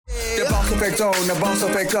boss effect on, the boss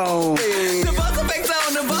effect on. Hey. The boss effect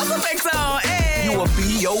on, the boss effect on. Hey. You a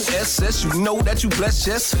B-O-S-S, you know that you blessed,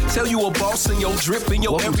 yes. Tell you a boss in your drip, in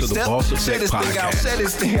your Welcome every to the step. Boss Effect Share this thing out, Podcast. share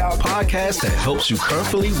this thing out. Podcast that helps you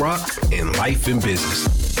comfortably rock in life and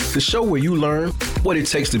business. The show where you learn what it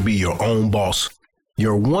takes to be your own boss.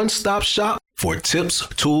 Your one-stop shop for tips,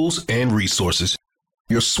 tools, and resources.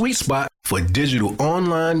 Your sweet spot for digital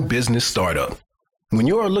online business startup. When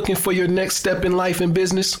you are looking for your next step in life and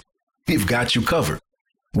business, we've got you covered.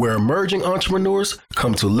 Where emerging entrepreneurs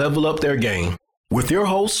come to level up their game. With your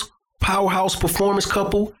hosts, powerhouse performance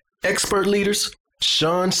couple, expert leaders,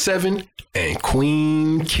 Sean Seven and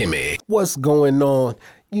Queen Kimmy. What's going on?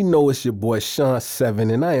 You know it's your boy Sean Seven,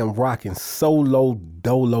 and I am rocking solo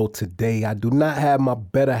dolo today. I do not have my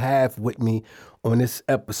better half with me on this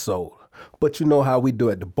episode, but you know how we do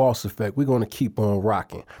at the Boss Effect. We're going to keep on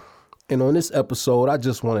rocking. And on this episode, I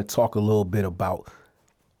just want to talk a little bit about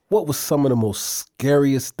what was some of the most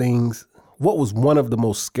scariest things. What was one of the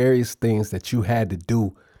most scariest things that you had to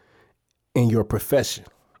do in your profession?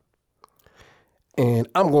 And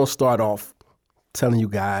I'm going to start off telling you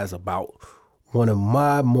guys about one of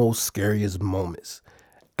my most scariest moments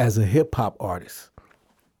as a hip hop artist.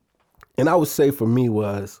 And I would say for me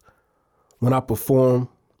was when I performed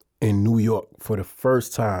in New York for the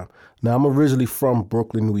first time. Now, I'm originally from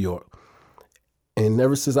Brooklyn, New York. And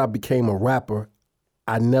ever since I became a rapper,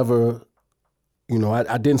 I never,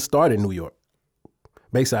 I didn't start in New York.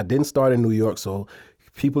 Basically, I didn't start in New York, so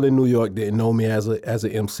people in New York didn't know me as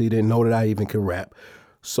an MC, didn't know that I even could rap.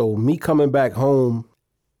 So me coming back home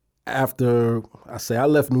after, I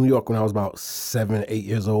left New York when I was about 7, 8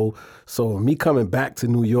 years old. So me coming back to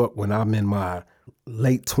New York when I'm in my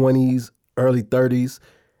late 20s, early 30s,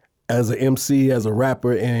 as an MC, as a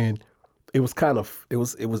rapper, and it was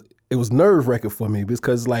nerve-wracking for me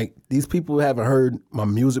because like these people haven't heard my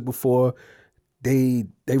music before. They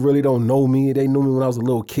really don't know me. They knew me when I was a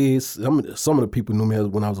little kid. Some of the people knew me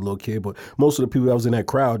when I was a little kid, but most of the people that was in that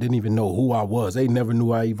crowd didn't even know who I was. They never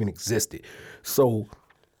knew I even existed. So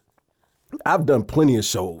I've done plenty of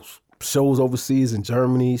shows overseas in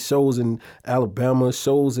Germany, shows in Alabama,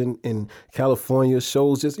 shows in California,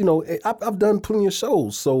 shows just, I've done plenty of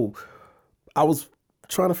shows. So I was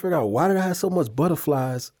trying to figure out why did I have so much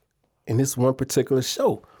butterflies in this one particular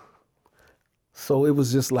show? So it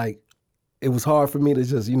was just like, it was hard for me to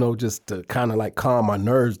just to kind of like calm my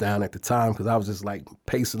nerves down at the time because I was just like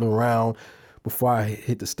pacing around before I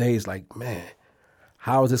hit the stage. Like, man,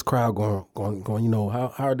 how is this crowd going?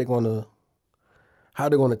 How are they going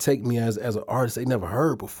to take me as an artist they never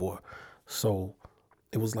heard before? So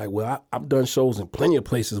it was like, well, I've done shows in plenty of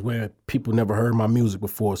places where people never heard my music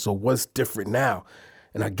before. So what's different now?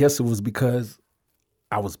 And I guess it was because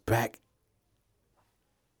I was back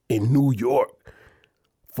in New York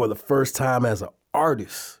for the first time as an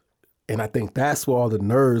artist. And I think that's where all the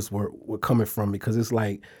nerves were coming from because it's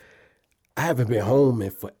like, I haven't been home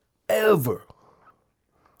in forever.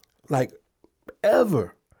 Like,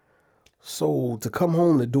 ever. So to come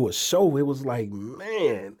home to do a show, it was like,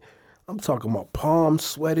 man, I'm talking about palm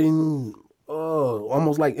sweating,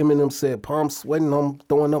 almost like Eminem said, palm sweating, I'm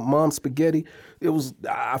throwing up mom spaghetti.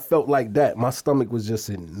 I felt like that. My stomach was just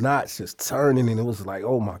in knots, just turning, and it was like,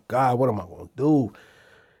 oh my God, what am I gonna do?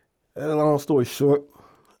 And long story short,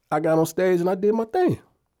 I got on stage and I did my thing.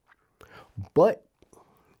 But,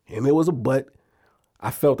 and it was a but, I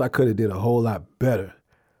felt I could have did a whole lot better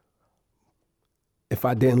if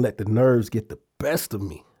I didn't let the nerves get the best of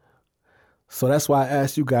me. So that's why I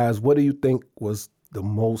asked you guys, what do you think was the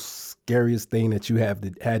most scariest thing that you had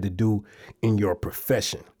to do in your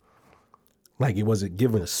profession? Like, was it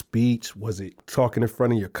giving a speech? Was it talking in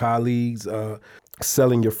front of your colleagues?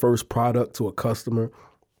 Selling your first product to a customer?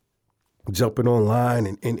 Jumping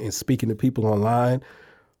online and speaking to people online?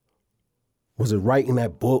 Was it writing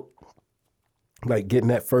that book? Like getting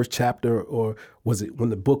that first chapter? Or was it when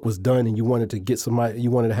the book was done and you wanted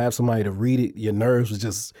to have somebody to read it, your nerves was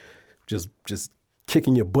just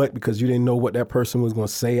kicking your butt because you didn't know what that person was going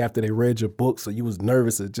to say after they read your book, so you was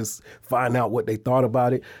nervous to just find out what they thought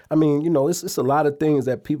about it? I mean, it's a lot of things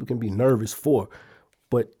that people can be nervous for,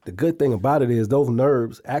 but the good thing about it is those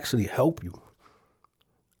nerves actually help you.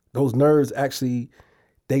 Those nerves actually,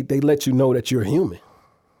 they let you know that you're human.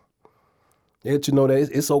 They let you know that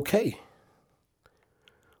it's okay.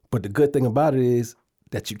 But the good thing about it is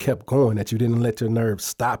that you kept going, that you didn't let your nerves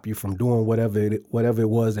stop you from doing whatever it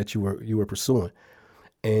was that you were pursuing.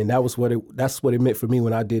 And that's what it meant for me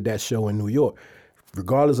when I did that show in New York.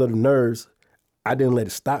 Regardless of the nerves, I didn't let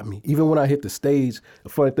it stop me. Even when I hit the stage, the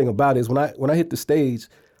funny thing about it is when I hit the stage,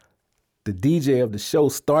 the DJ of the show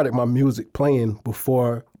started my music playing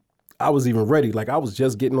before I was even ready. Like I was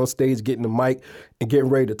just getting on stage, getting the mic and getting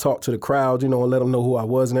ready to talk to the crowd, and let them know who I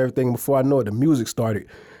was and everything. Before I know it, the music started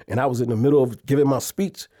and I was in the middle of giving my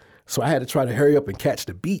speech. So I had to try to hurry up and catch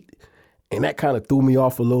the beat. And that kind of threw me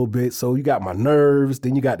off a little bit. So you got my nerves,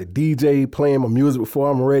 then you got the DJ playing my music before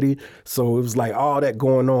I'm ready. So it was like all that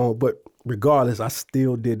going on. But regardless, I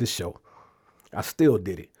still did the show. I still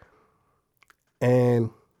did it. And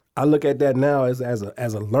I look at that now as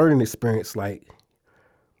a learning experience. Like,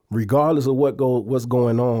 regardless of what's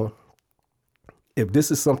going on, if this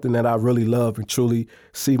is something that I really love and truly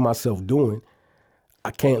see myself doing,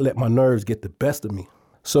 I can't let my nerves get the best of me.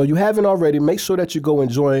 So you haven't already, make sure that you go and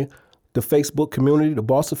join the Facebook community, the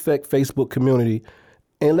Boss Effect Facebook community,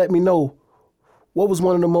 and let me know what was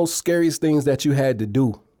one of the most scariest things that you had to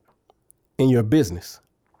do in your business.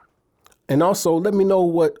 And also let me know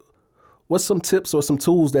what's some tips or some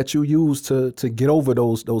tools that you use to get over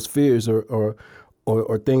those fears or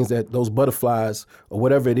things, that those butterflies or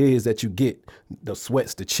whatever it is that you get, the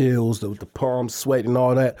sweats, the chills, the palms sweat and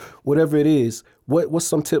all that, whatever it is, what's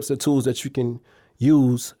some tips or tools that you can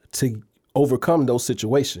use to overcome those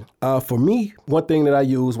situations. For me, one thing that I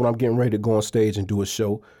use when I'm getting ready to go on stage and do a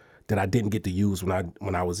show that I didn't get to use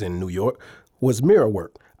when I was in New York was mirror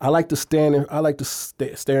work. I like to stare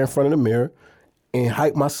in front of the mirror and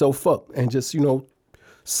hype myself up and just,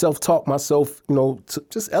 self-talk myself,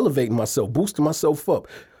 just elevating myself, boosting myself up.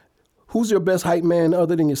 Who's your best hype man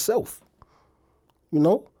other than yourself?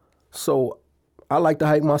 So I like to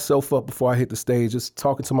hype myself up before I hit the stage, just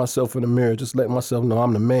talking to myself in the mirror, just letting myself know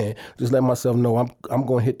I'm the man. Just letting myself know I'm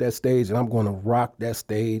going to hit that stage and I'm going to rock that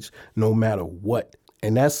stage no matter what.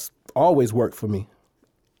 And that's always worked for me.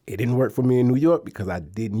 It didn't work for me in New York because I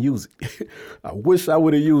didn't use it. I wish I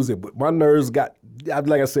would have used it, but my nerves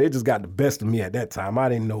like I said, it just got the best of me at that time. I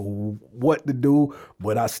didn't know what to do,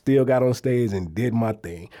 but I still got on stage and did my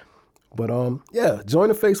thing. But join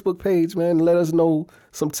the Facebook page, man. Let us know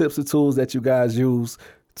some tips and tools that you guys use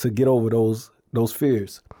to get over those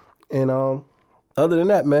fears. And other than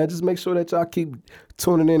that, man, just make sure that y'all keep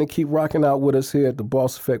tuning in and keep rocking out with us here at the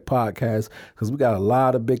Boss Effect Podcast, because we got a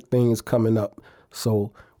lot of big things coming up.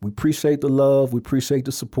 So we appreciate the love. We appreciate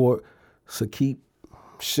the support. So keep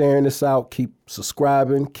sharing this out. Keep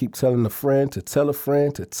subscribing. Keep telling a friend to tell a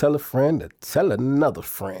friend to tell a friend to tell another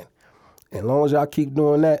friend. And as long as y'all keep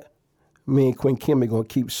doing that, me and Queen Kimmy going to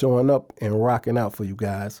keep showing up and rocking out for you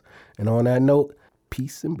guys. And on that note,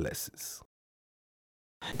 peace and blessings.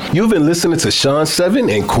 You've been listening to Sean 7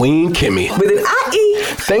 and Queen Kimmy. With an IE.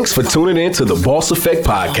 Thanks for tuning in to the Boss Effect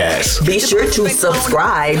Podcast. Be sure to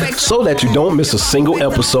subscribe so that you don't miss a single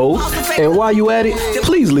episode. And while you at it,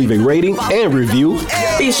 please leave a rating and review.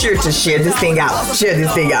 Be sure to share this thing out. Share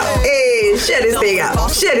this thing out. Hey, share this thing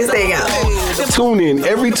out. Share this thing out. Tune in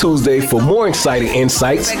every Tuesday for more exciting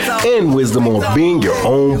insights and wisdom on being your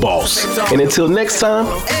own boss. And until next time,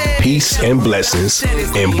 peace and blessings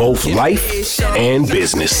in both life and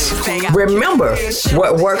business. Remember,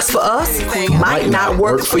 what works for us might not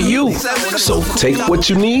work for you. So take what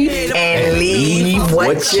you need and leave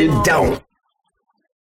what you don't.